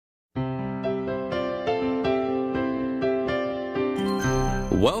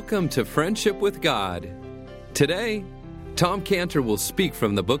Welcome to Friendship with God. Today, Tom Cantor will speak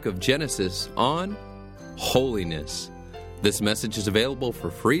from the book of Genesis on holiness. This message is available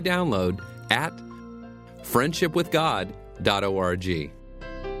for free download at friendshipwithgod.org.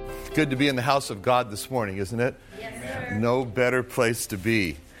 Good to be in the house of God this morning, isn't it? Yes, sir. No better place to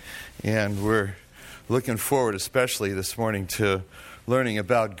be. And we're looking forward, especially this morning, to learning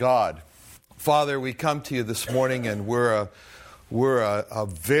about God. Father, we come to you this morning, and we're a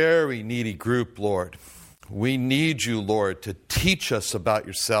very needy group, Lord. We need you, Lord, to teach us about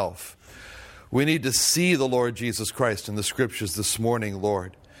yourself. We need to see the Lord Jesus Christ in the Scriptures this morning,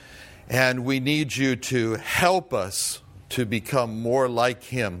 Lord. And we need you to help us to become more like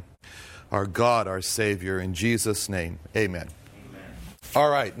him, our God, our Savior. In Jesus' name, amen. All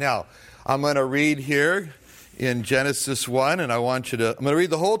right, now, I'm going to read here in Genesis 1, and I'm going to read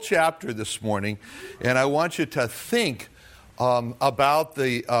the whole chapter this morning, and I want you to think about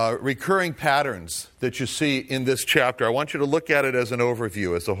the recurring patterns that you see in this chapter. I want you to look at it as an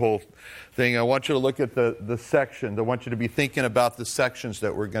overview, as a whole thing. I want you to look at the sections. I want you to be thinking about the sections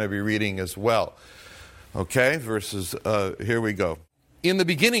that we're going to be reading as well. Okay, here we go. In the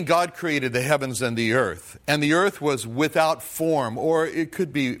beginning, God created the heavens and the earth was without form, or it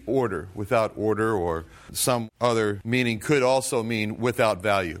could be order, without order, or some other meaning could also mean without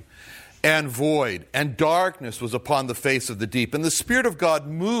value. And void, and darkness was upon the face of the deep. And the Spirit of God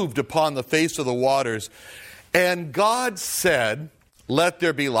moved upon the face of the waters. And God said, "Let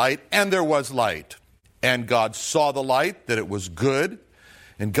there be light," and there was light. And God saw the light, that it was good.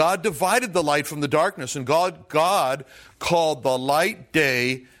 And God divided the light from the darkness. And God called the light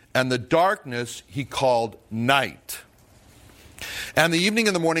day, and the darkness he called night. And the evening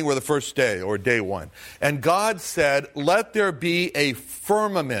and the morning were the first day, or day one. And God said, "Let there be a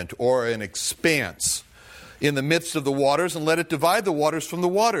firmament," or an expanse, "in the midst of the waters, and let it divide the waters from the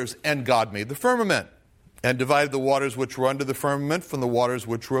waters." And God made the firmament, and divided the waters which were under the firmament from the waters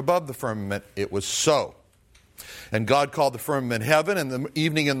which were above the firmament. It was so. And God called the firmament heaven, and the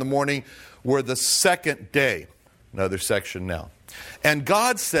evening and the morning were the second day. Another section now. And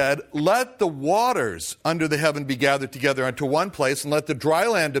God said, "Let the waters under the heaven be gathered together unto one place, and let the dry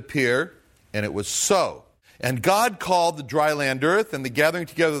land appear." And it was so. And God called the dry land earth, and the gathering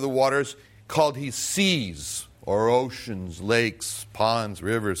together of the waters called he seas, or oceans, lakes, ponds,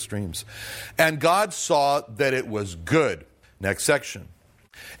 rivers, streams. And God saw that it was good. Next section.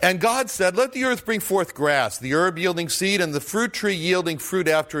 And God said, "Let the earth bring forth grass, the herb yielding seed, and the fruit tree yielding fruit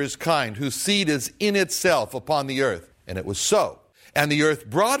after his kind, whose seed is in itself upon the earth." And it was so. And the earth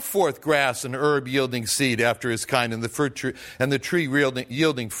brought forth grass and herb yielding seed after his kind, and the fruit tree, and the tree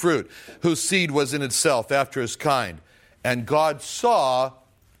yielding fruit, whose seed was in itself after his kind. And God saw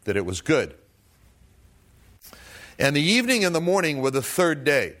that it was good. And the evening and the morning were the third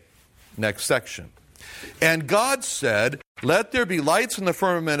day. Next section. And God said, "Let there be lights in the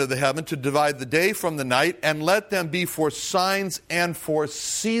firmament of the heaven to divide the day from the night, and let them be for signs and for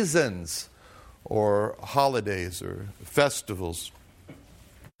seasons," or holidays or festivals.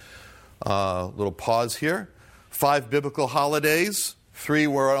 Little pause here. 5 biblical holidays. 3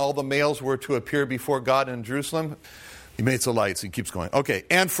 where all the males were to appear before God in Jerusalem. He made some lights. He keeps going. Okay.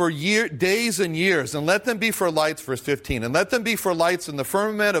 "And for days and years, and let them be for lights," verse 15, "and let them be for lights in the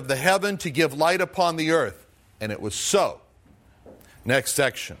firmament of the heaven to give light upon the earth." And it was so. Next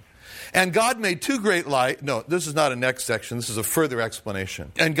section. And God made 2 great lights. No, this is not a next section. This is a further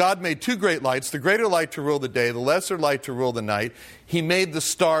explanation. "And God made 2 great lights, the greater light to rule the day, the lesser light to rule the night. He made the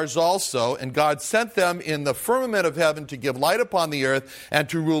stars also, and God sent them in the firmament of heaven to give light upon the earth, and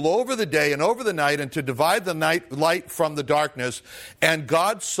to rule over the day and over the night, and to divide the night light from the darkness. And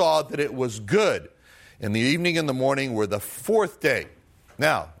God saw that it was good. And the evening and the morning were the 4th day."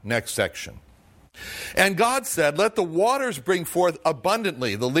 Now, next section. "And God said, Let the waters bring forth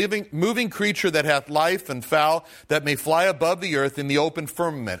abundantly the living, moving creature that hath life, and fowl that may fly above the earth in the open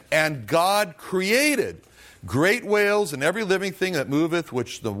firmament. And God created great whales and every living thing that moveth,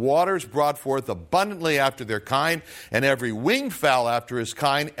 which the waters brought forth abundantly after their kind, and every winged fowl after his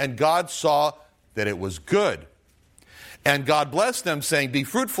kind. And God saw that it was good. And God blessed them, saying, Be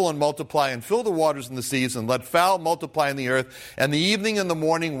fruitful and multiply, and fill the waters and the seas, and let fowl multiply in the earth. And the evening and the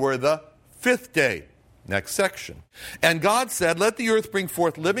morning were the 5th day." Next section. "And God said, Let the earth bring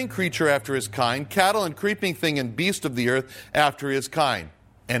forth living creature after his kind, cattle and creeping thing and beast of the earth after his kind.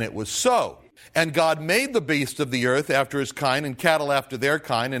 And it was so. And God made the beast of the earth after his kind, and cattle after their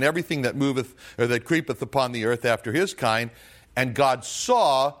kind, and everything that moveth or that creepeth upon the earth after his kind. And God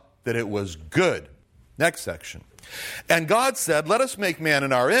saw that it was good. Next section. And God said, let us make man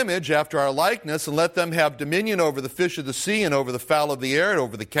in our image, after our likeness, and let them have dominion over the fish of the sea, and over the fowl of the air, and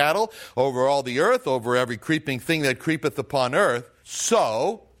over the cattle, over all the earth, over every creeping thing that creepeth upon earth.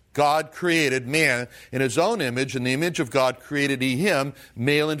 So God created man in his own image. In the image of God created he him.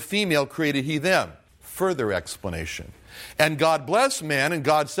 Male and female created he them. Further explanation. And God blessed man, and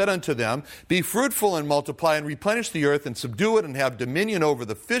God said unto them, be fruitful and multiply and replenish the earth and subdue it and have dominion over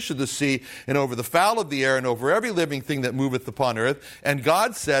the fish of the sea and over the fowl of the air and over every living thing that moveth upon earth. And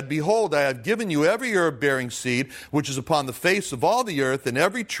God said, behold, I have given you every herb bearing seed which is upon the face of all the earth, and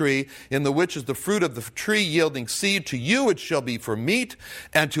every tree in the which is the fruit of the tree yielding seed. To you it shall be for meat,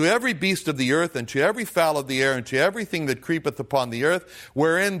 and to every beast of the earth, and to every fowl of the air, and to everything that creepeth upon the earth,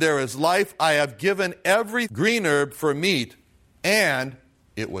 wherein there is life, I have given every green herb for meat. And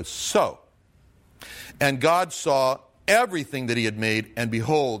it was so. And God saw everything that he had made, and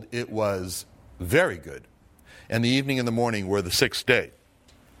behold, it was very good. And the evening and the morning were the sixth day.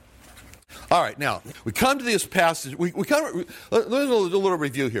 All right, now, we come to this passage. Let's do a little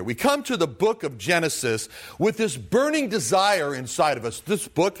review here. We come to the book of Genesis with this burning desire inside of us. This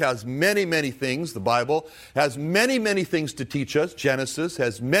book has many, many things. The Bible has many, many things to teach us. Genesis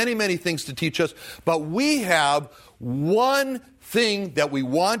has many, many things to teach us. But we have one thing that we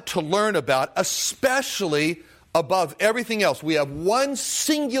want to learn about, especially above everything else. We have one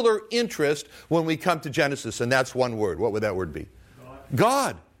singular interest when we come to Genesis, and that's one word. What would that word be?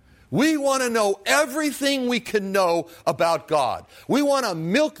 God. We want to know everything we can know about God. We want to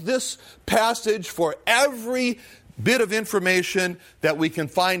milk this passage for every bit of information that we can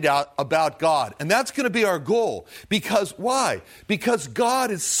find out about God. And that's going to be our goal. Because why? Because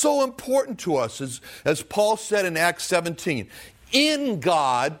God is so important to us, as Paul said in Acts 17. In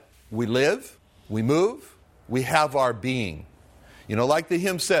God, we live, we move, we have our being. You know, like the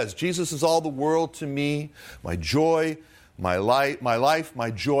hymn says, Jesus is all the world to me, my joy, my life, my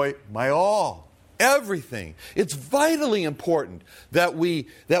joy, my all. Everything. It's vitally important that we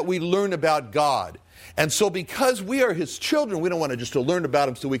learn about God. And so because we are his children, we don't want to just learn about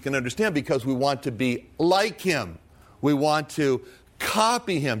him so we can understand, because we want to be like him. We want to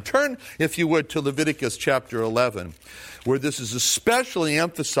copy him. Turn, if you would, to Leviticus chapter 11, where this is especially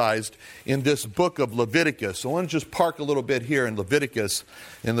emphasized in this book of Leviticus. I want to just park a little bit here in Leviticus.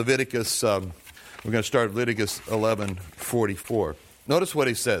 We're going to start Leviticus 11:44. Notice what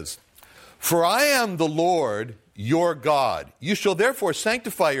he says. For I am the Lord your God. You shall therefore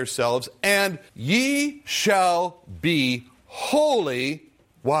sanctify yourselves, and ye shall be holy.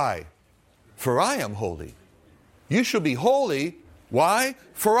 Why? For I am holy. You shall be holy. Why?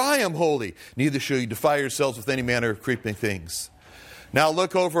 For I am holy. Neither shall you defile yourselves with any manner of creeping things. Now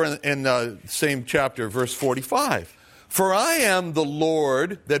look over in the same chapter, verse 45. For I am the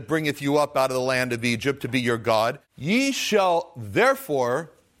Lord that bringeth you up out of the land of Egypt to be your God. Ye shall therefore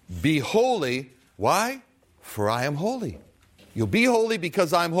be holy. Why? For I am holy. You'll be holy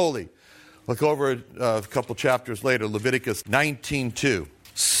because I'm holy. Look over a couple chapters later, Leviticus 19:2.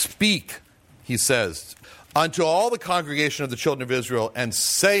 Speak, he says, unto all the congregation of the children of Israel, and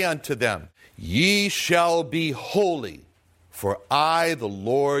say unto them, ye shall be holy, for I, the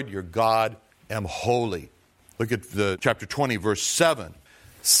Lord your God, am holy. Look at the chapter 20, verse 7.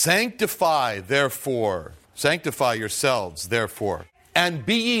 Sanctify yourselves, therefore, and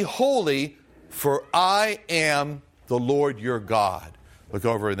be ye holy, for I am the Lord your God. Look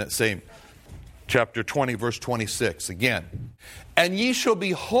over in that same chapter 20, verse 26 again. And ye shall be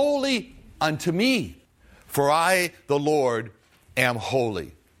holy unto me, for I, the Lord, am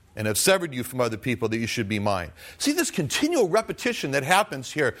holy, and have severed you from other people that you should be mine. See this continual repetition that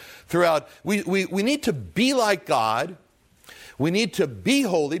happens here throughout. We need to be like God. We need to be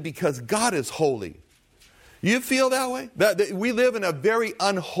holy because God is holy. You feel that way? We live in a very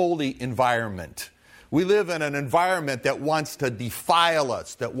unholy environment. We live in an environment that wants to defile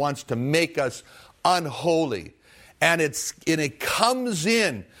us, that wants to make us unholy. And it comes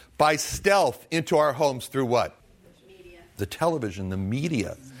in by stealth into our homes through what? Media. The television, the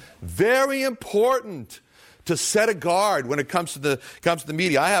media. Very important to set a guard when it comes to the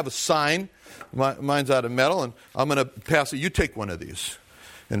media. I have a sign. Mine's out of metal, and I'm going to pass it. You take one of these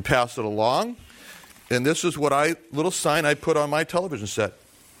and pass it along. And this is little sign I put on my television set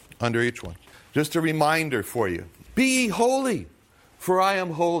under each one. Just a reminder for you. Be holy, for I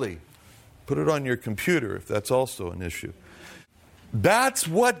am holy. Put it on your computer if that's also an issue. That's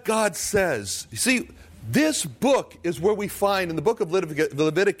what God says. You see, this book is where we find, in the book of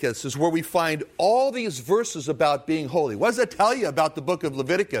Leviticus, is where we find all these verses about being holy. What does that tell you about the book of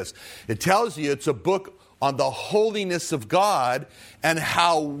Leviticus? It tells you it's a book on the holiness of God and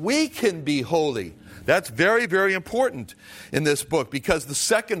how we can be holy. That's very, very important in this book, because the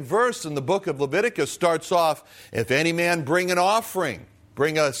second verse in the book of Leviticus starts off, if any man bring an offering,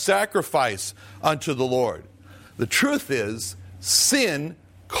 bring a sacrifice unto the Lord. The truth is, sin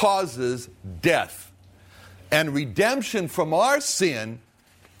causes death. And redemption from our sin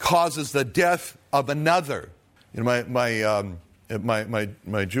causes the death of another. You know,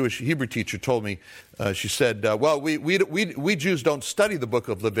 my Jewish Hebrew teacher told me, she said, well, we Jews don't study the book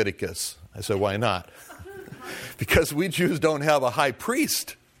of Leviticus. I said, why not? Because we Jews don't have a high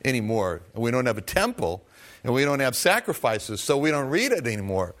priest anymore, and we don't have a temple, and we don't have sacrifices, so we don't read it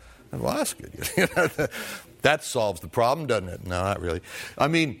anymore. I said, well, that's good. That solves the problem, doesn't it? No, not really. I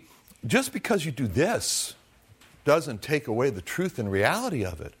mean, just because you do this doesn't take away the truth and reality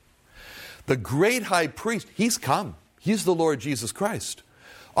of it. The great high priest, he's come. He's the Lord Jesus Christ.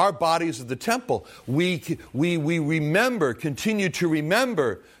 Our bodies are the temple. We remember, continue to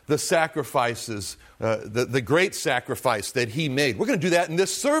remember the sacrifices, the great sacrifice that he made. We're going to do that in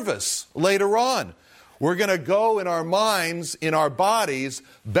this service later on. We're going to go in our minds, in our bodies,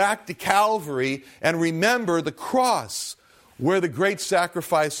 back to Calvary and remember the cross where the great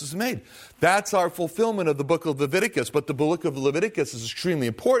sacrifice is made. That's our fulfillment of the book of Leviticus. But the book of Leviticus is extremely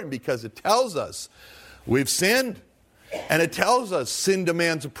important because it tells us we've sinned. And it tells us sin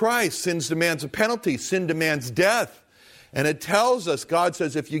demands a price, sin demands a penalty, sin demands death. And it tells us, God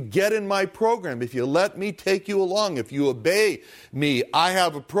says, if you get in my program, if you let me take you along, if you obey me, I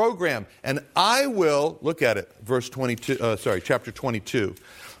have a program. And I will, look at it, chapter 22,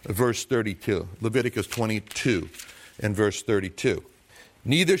 verse 32. Leviticus 22 and verse 32.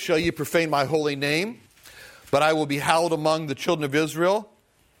 Neither shall ye profane my holy name, but I will be hallowed among the children of Israel.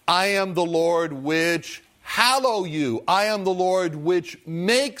 I am the Lord which hallow you. I am the Lord which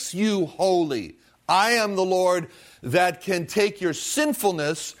makes you holy. I am the Lord that can take your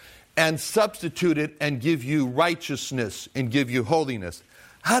sinfulness and substitute it and give you righteousness and give you holiness.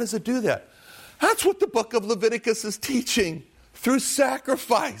 How does it do that? That's what the book of Leviticus is teaching. Through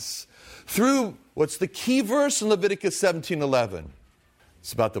sacrifice. Through, what's the key verse in Leviticus 17:11?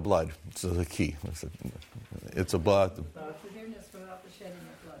 It's about the blood. It's the key. It's a blood. Forgiveness without the shedding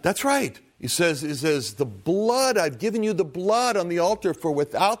of blood. That's right. He says, the blood, I've given you the blood on the altar, for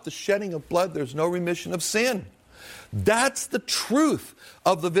without the shedding of blood, there's no remission of sin. That's the truth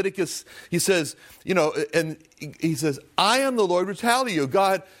of Leviticus. He says, and he says, I am the Lord which hallow you.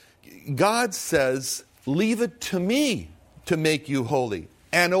 God says, leave it to me to make you holy,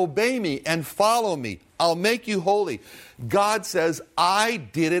 and obey me and follow me. I'll make you holy. God says, I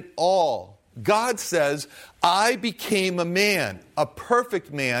did it all. God says, I became a man, a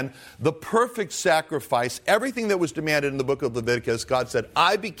perfect man, the perfect sacrifice, everything that was demanded in the book of Leviticus. God said,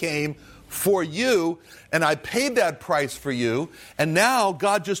 I became for you, and I paid that price for you, and now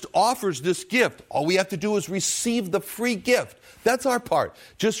God just offers this gift. All we have to do is receive the free gift. That's our part.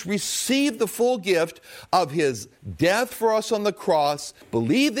 Just receive the full gift of his death for us on the cross,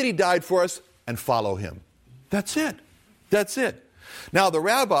 believe that he died for us, and follow him. That's it. That's it. Now, the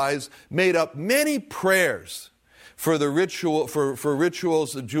rabbis made up many prayers for the ritual, for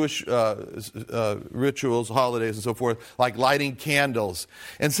rituals, Jewish rituals, holidays, and so forth, like lighting candles.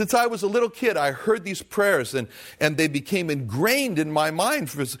 And since I was a little kid, I heard these prayers, and they became ingrained in my mind.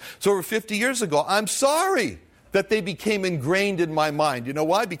 So over 50 years ago, I'm sorry that they became ingrained in my mind. You know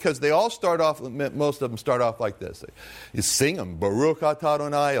why? Because they all start off, most of them start off like this. You sing them, Baruch atah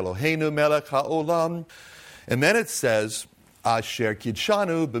Adonai Eloheinu melech haolam. And then it says, Asher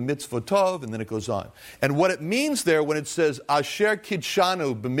kidshanu b'mitzvotov, and then it goes on. And what it means there when it says Asher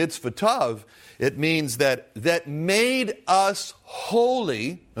kidshanu b'mitzvotov, it means that made us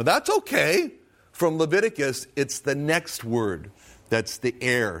holy. Now that's okay. From Leviticus, it's the next word. That's the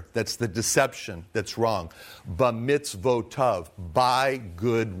error. That's the deception. That's wrong. B'mitzvotov, by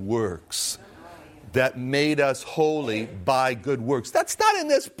good works. That made us holy by good works. That's not in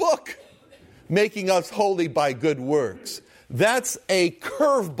this book. Making us holy by good works. That's a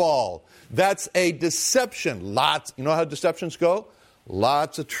curveball. That's a deception. You know how deceptions go?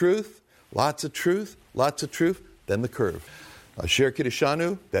 Lots of truth, lots of truth, lots of truth, then the curve. Asher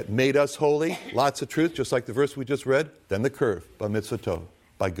kiddushanu, that made us holy, lots of truth, just like the verse we just read, then the curve, by mitzvotov,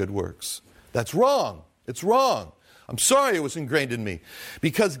 by good works. That's wrong. It's wrong. I'm sorry it was ingrained in me.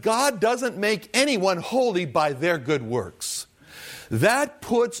 Because God doesn't make anyone holy by their good works.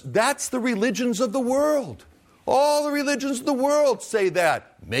 That's the religions of the world. All the religions of the world say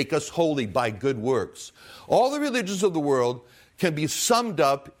that. Make us holy by good works. All the religions of the world can be summed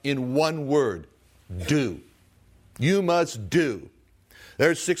up in one word. Do. You must do.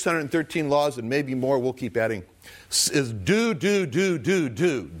 There's 613 laws and maybe more. We'll keep adding. Is do. Do this,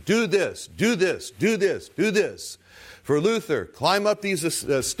 do this, do this, do this. For Luther, climb up these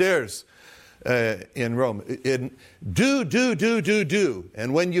stairs in Rome. Do.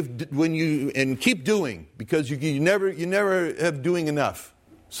 And when you keep doing, because you never have doing enough.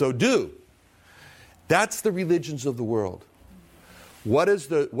 So do. That's the religions of the world. What is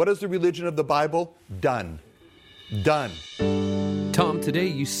the religion of the Bible? Done. Tom, today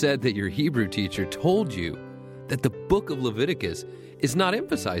you said that your Hebrew teacher told you that the book of Leviticus is not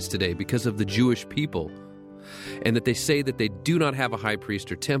emphasized today because of the Jewish people, and that they say that they do not have a high priest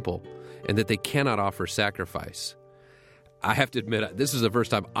or temple, and that they cannot offer sacrifice. I have to admit, this is the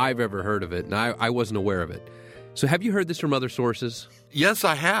first time I've ever heard of it, and I wasn't aware of it. So have you heard this from other sources? Yes,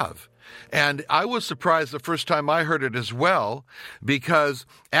 I have. And I was surprised the first time I heard it as well, because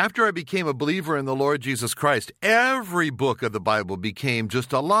after I became a believer in the Lord Jesus Christ, every book of the Bible became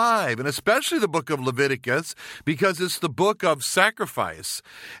just alive, and especially the book of Leviticus, because it's the book of sacrifice.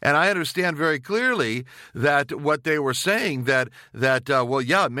 And I understand very clearly that what they were saying, that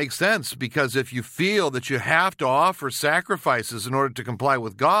it makes sense, because if you feel that you have to offer sacrifices in order to comply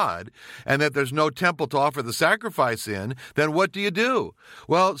with God, and that there's no temple to offer the sacrifice in, then what do?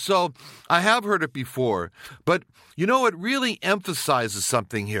 Well, so I have heard it before, but it really emphasizes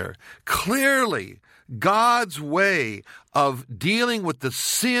something here. Clearly, God's way of dealing with the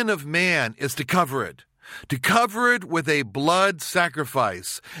sin of man is to cover it with a blood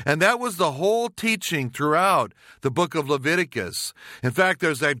sacrifice. And that was the whole teaching throughout the book of Leviticus. In fact,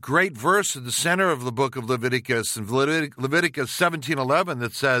 there's that great verse in the center of the book of Leviticus, in Leviticus 17:11,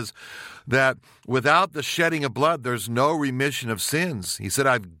 that says that without the shedding of blood, there's no remission of sins. He said,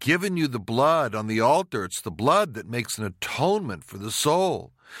 I've given you the blood on the altar. It's the blood that makes an atonement for the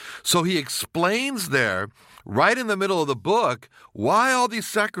soul. So he explains there, right in the middle of the book, why all these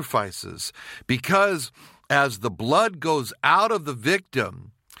sacrifices? Because as the blood goes out of the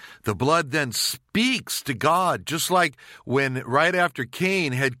victim, the blood then speaks to God, just like when right after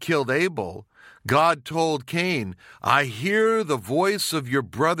Cain had killed Abel, God told Cain, I hear the voice of your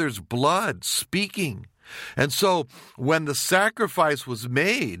brother's blood speaking. And so when the sacrifice was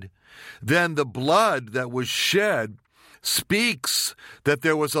made, then the blood that was shed speaks that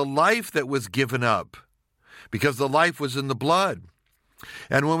there was a life that was given up, because the life was in the blood.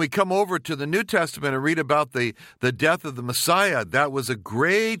 And when we come over to the New Testament and read about the death of the Messiah, that was a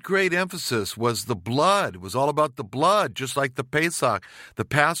great, great emphasis, was the blood. It was all about the blood, just like the Pesach, the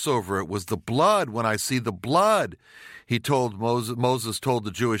Passover. It was the blood. When I see the blood, Moses told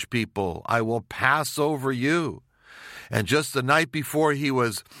the Jewish people, I will pass over you. And just the night before he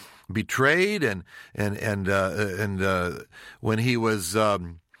was betrayed, and when he was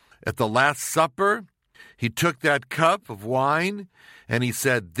at the Last Supper, he took that cup of wine and he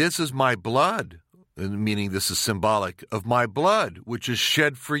said, this is my blood, meaning this is symbolic of my blood, which is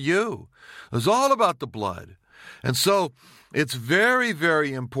shed for you. It was all about the blood. And so it's very,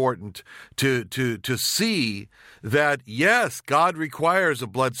 very important to see that, yes, God requires a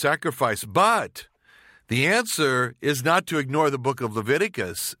blood sacrifice, but the answer is not to ignore the book of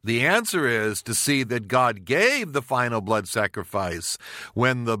Leviticus. The answer is to see that God gave the final blood sacrifice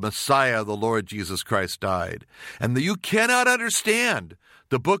when the Messiah, the Lord Jesus Christ, died. And you cannot understand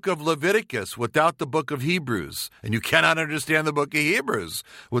the book of Leviticus without the book of Hebrews. And you cannot understand the book of Hebrews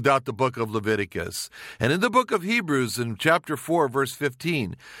without the book of Leviticus. And in the book of Hebrews, in chapter 4, verse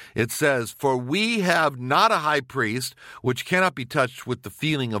 15, it says, for we have not a high priest which cannot be touched with the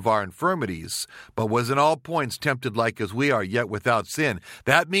feeling of our infirmities, but was in all points tempted like as we are, yet without sin.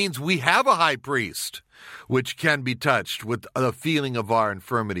 That means we have a high priest which can be touched with the feeling of our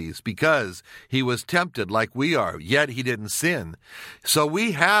infirmities, because he was tempted like we are, yet he didn't sin. So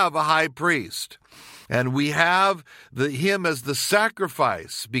we have a high priest, and we have him as the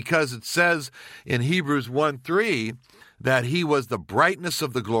sacrifice, because it says in Hebrews 1:3 that he was the brightness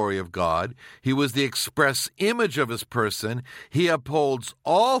of the glory of God. He was the express image of his person. He upholds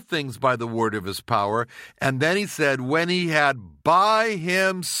all things by the word of his power. And then he said, when he had by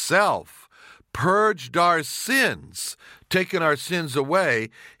himself purged our sins, taken our sins away,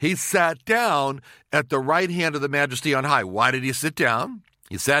 he sat down at the right hand of the Majesty on high. Why did he sit down?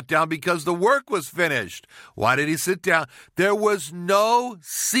 He sat down because the work was finished. Why did he sit down? There was no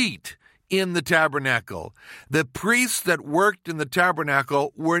seat in the tabernacle. The priests that worked in the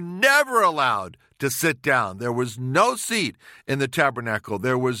tabernacle were never allowed to sit down. There was no seat in the tabernacle.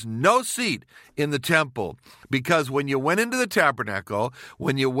 There was no seat in the temple, because when you went into the tabernacle,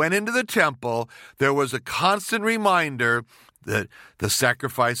 when you went into the temple, there was a constant reminder that the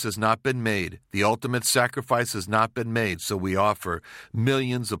sacrifice has not been made. The ultimate sacrifice has not been made. So we offer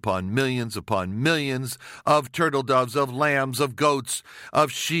millions upon millions upon millions of turtle doves, of lambs, of goats,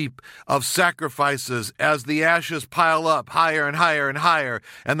 of sheep, of sacrifices as the ashes pile up higher and higher and higher,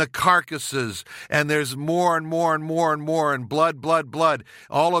 and the carcasses, and there's more and more and more and more, and blood, blood, blood.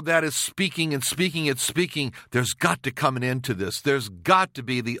 All of that is speaking and speaking. It's speaking. There's got to come an end to this. There's got to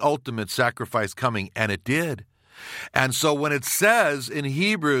be the ultimate sacrifice coming, and it did. And so when it says in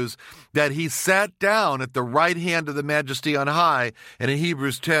Hebrews that he sat down at the right hand of the Majesty on high, and in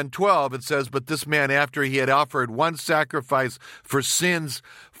Hebrews 10:12 it says, but this man, after he had offered one sacrifice for sins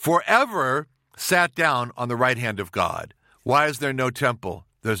forever, sat down on the right hand of God. Why is there no temple?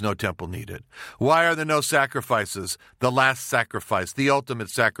 There's no temple needed. Why are there no sacrifices? The last sacrifice, the ultimate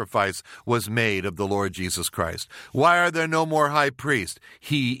sacrifice, was made of the Lord Jesus Christ. Why are there no more high priest?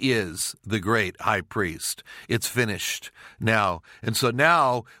 He is the great high priest. It's finished now. And so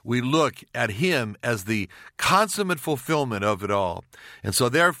now we look at him as the consummate fulfillment of it all. And so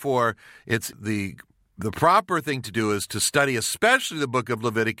therefore, it's the proper thing to do is to study especially the book of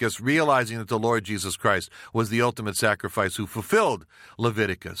Leviticus, realizing that the Lord Jesus Christ was the ultimate sacrifice who fulfilled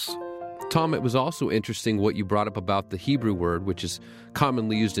Leviticus. Tom, it was also interesting what you brought up about the Hebrew word, which is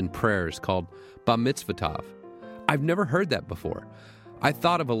commonly used in prayers, called ba-mitzvatav. I've never heard that before. I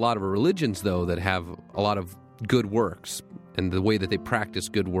thought of a lot of religions, though, that have a lot of good works and the way that they practice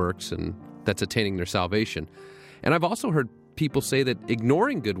good works, and that's attaining their salvation. And I've also heard people say that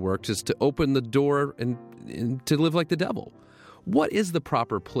ignoring good works is to open the door and to live like the devil. What is the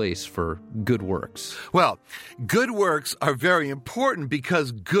proper place for good works? Well, good works are very important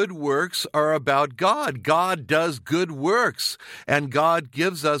because good works are about God. God does good works, and God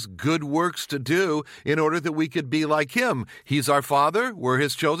gives us good works to do in order that we could be like him. He's our Father. We're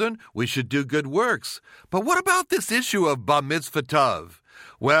his children. We should do good works. But what about this issue of Bar Mitzvah Tov?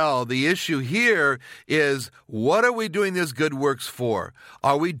 Well, the issue here is, what are we doing these good works for?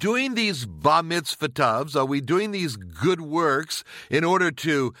 Are we doing these bar mitzvah tovs? Are we doing these good works in order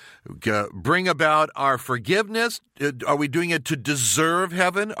to bring about our forgiveness? Are we doing it to deserve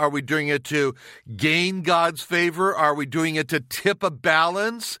heaven? Are we doing it to gain God's favor? Are we doing it to tip a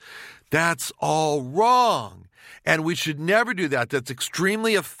balance? That's all wrong. And we should never do that. That's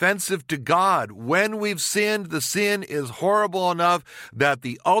extremely offensive to God. When we've sinned, the sin is horrible enough that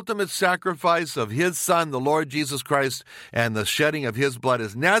the ultimate sacrifice of his Son, the Lord Jesus Christ, and the shedding of his blood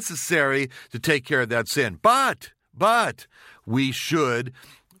is necessary to take care of that sin. But we should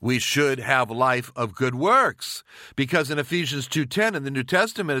have life of good works. Because in Ephesians 2:10 in the New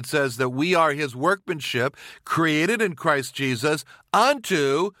Testament, it says that we are his workmanship, created in Christ Jesus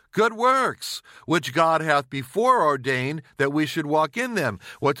unto good works, which God hath before ordained that we should walk in them.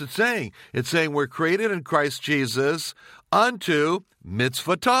 What's it saying? It's saying we're created in Christ Jesus unto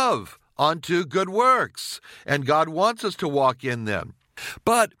mitzvah tov, unto good works. And God wants us to walk in them.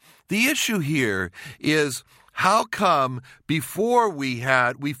 But the issue here is, how come before we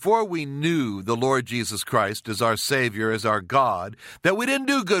knew the Lord Jesus Christ as our Savior, as our God, that we didn't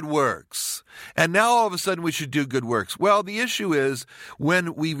do good works? And now all of a sudden we should do good works. Well, the issue is,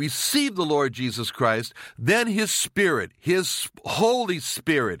 when we receive the Lord Jesus Christ, then his Spirit, his Holy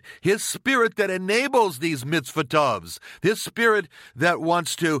Spirit, his Spirit that enables these mitzvah tovs, his Spirit that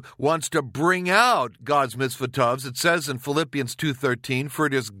wants to bring out God's mitzvah tovs. It says in Philippians 2:13, for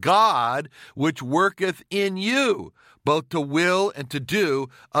it is God which worketh in you, both to will and to do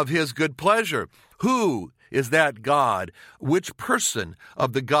of his good pleasure. Who is that God? Which person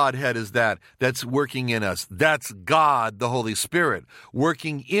of the Godhead is that's working in us? That's God, the Holy Spirit,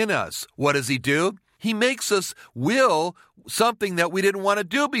 working in us. What does he do? He makes us will something that we didn't want to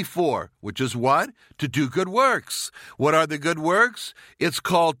do before, which is what? To do good works. What are the good works? It's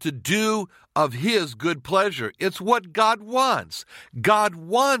called to do of his good pleasure. It's what God wants. God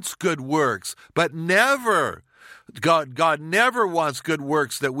wants good works, but God never wants good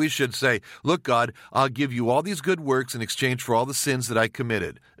works that we should say, look, God, I'll give you all these good works in exchange for all the sins that I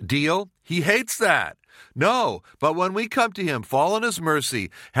committed. Deal? He hates that. No, but when we come to him, fall in his mercy,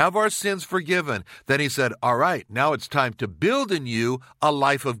 have our sins forgiven, then he said, all right, now it's time to build in you a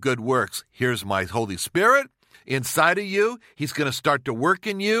life of good works. Here's my Holy Spirit inside of you. He's going to start to work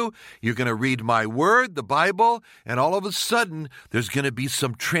in you. You're going to read my word, the Bible, and all of a sudden, there's going to be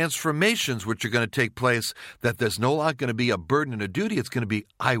some transformations which are going to take place, that there's no longer going to be a burden and a duty. It's going to be,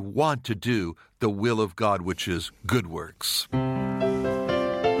 I want to do the will of God, which is good works.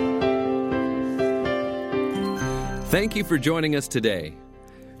 Thank you for joining us today.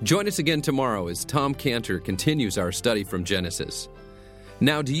 Join us again tomorrow as Tom Cantor continues our study from Genesis.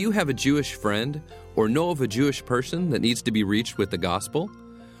 Now, do you have a Jewish friend or know of a Jewish person that needs to be reached with the gospel?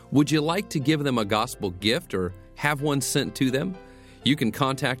 Would you like to give them a gospel gift or have one sent to them? You can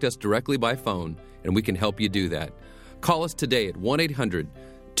contact us directly by phone, and we can help you do that. Call us today at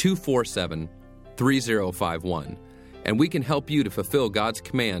 1-800-247-3051, and we can help you to fulfill God's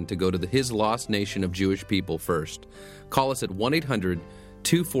command to go to His lost nation of Jewish people first. Call us at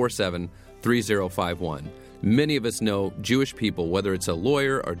 1-800-247-3051. Many of us know Jewish people, whether it's a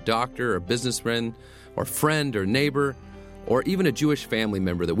lawyer or doctor or businessman or friend or neighbor or even a Jewish family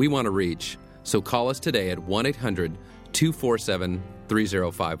member that we want to reach. So call us today at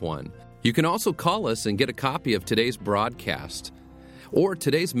 1-800-247-3051. You can also call us and get a copy of today's broadcast. Or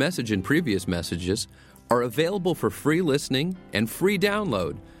today's message and previous messages are available for free listening and free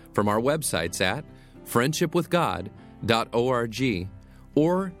download from our websites at friendshipwithgod.org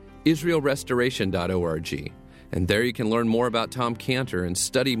or israelrestoration.org. And there you can learn more about Tom Cantor and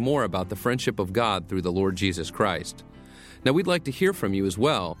study more about the friendship of God through the Lord Jesus Christ. Now, we'd like to hear from you as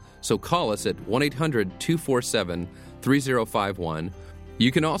well, so call us at 1-800-247-3051.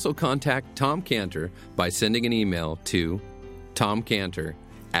 You can also contact Tom Cantor by sending an email to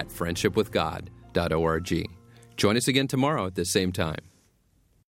tomcantor@friendshipwithgod.org. Join us again tomorrow at this same time.